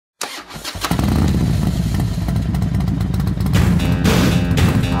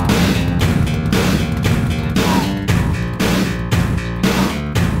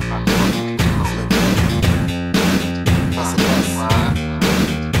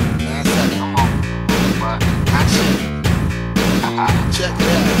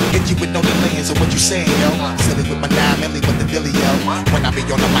you with no delaying, so what you saying, yo? Silly with my 9 milli with the Billy, yo. When I be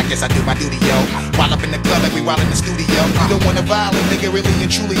on the mic, yes, I do my duty, yo. While up in the club, like we while in the studio. You don't wanna violate, nigga, really and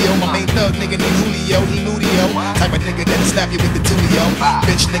truly, yo. My main thug, nigga, named Julio, he moody, yo. Type of nigga that'll slap you with the tulio.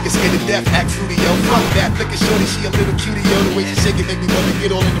 Bitch, nigga scared to death, act fruity, yo. Fuck that, look at shorty, she a little cutie, yo. The way she shake it make me wanna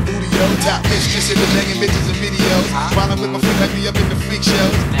get all in the booty, yo. Top bitch, just in the banging bitches and videos. While I'm with my friend, like me up in the freak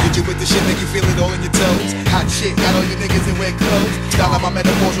shows. Get you with the shit, make you feel it all in your toes. Hot shit, got all you niggas in wet clothes. Style out my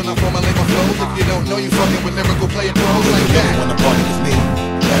metaphors when I formulate my flows. If you don't know, you fucking with lyrical player pros like that. You wanna party with me?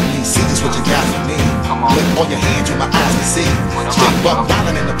 Let me see just what you got for me. Put all your hands with my eyes to see. Straight buck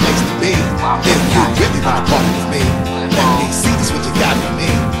violin in the place to be. If you really wanna party with me, let me see just what you got for me.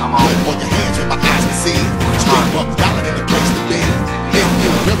 Put all your hands with my eyes to see. Straight buck violin in the place to be. If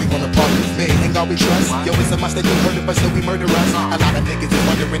you really wanna party with me, ain't all we trust. Yo, it's a must that you heard of us, so we murder us. A lot of niggas is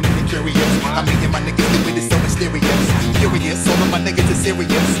wondering and they curious. I mean, my niggas do it, it's so mysterious. Furious, all of my niggas is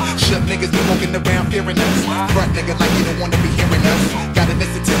serious. Shook niggas be walking around fearing us. Front nigga like you don't wanna be hearing us. Gotta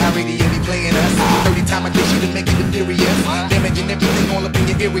listen to how radio be playing us. 30 times a day she to make it delirious. Damaging everything all up in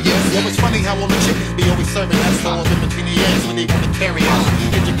your areas. Yo, it's funny how all the chickens be always serving us. All in between the ass when they wanna carry us.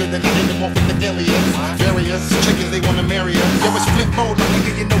 Hit you good then I hit them off with the aliens. Various chickens, they wanna marry us. Yo, it's flip mode, my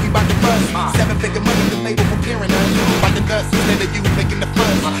nigga, you know we bout to bust. 7-figure money, the label preparing us. Bout to dust instead of you making the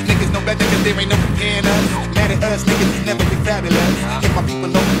fuss. Niggas know better cause there ain't no comparing us. Mad at us, niggas, we never be fabulous. Hit my people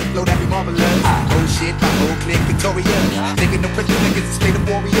over the flow, that be marvelous. Oh shit, my whole clique victorious. Nigga, no pressure, niggas is straight up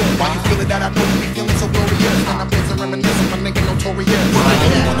warrior. Why you feel it out, I know you be feeling so glorious. When I'm dancing, reminiscing, my nigga notorious. Why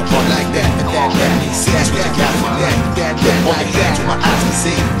you wanna party like that, that. See, that's what you got for that. All your hands with my eyes to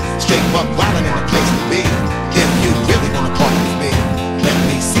see. Straight buck wildin'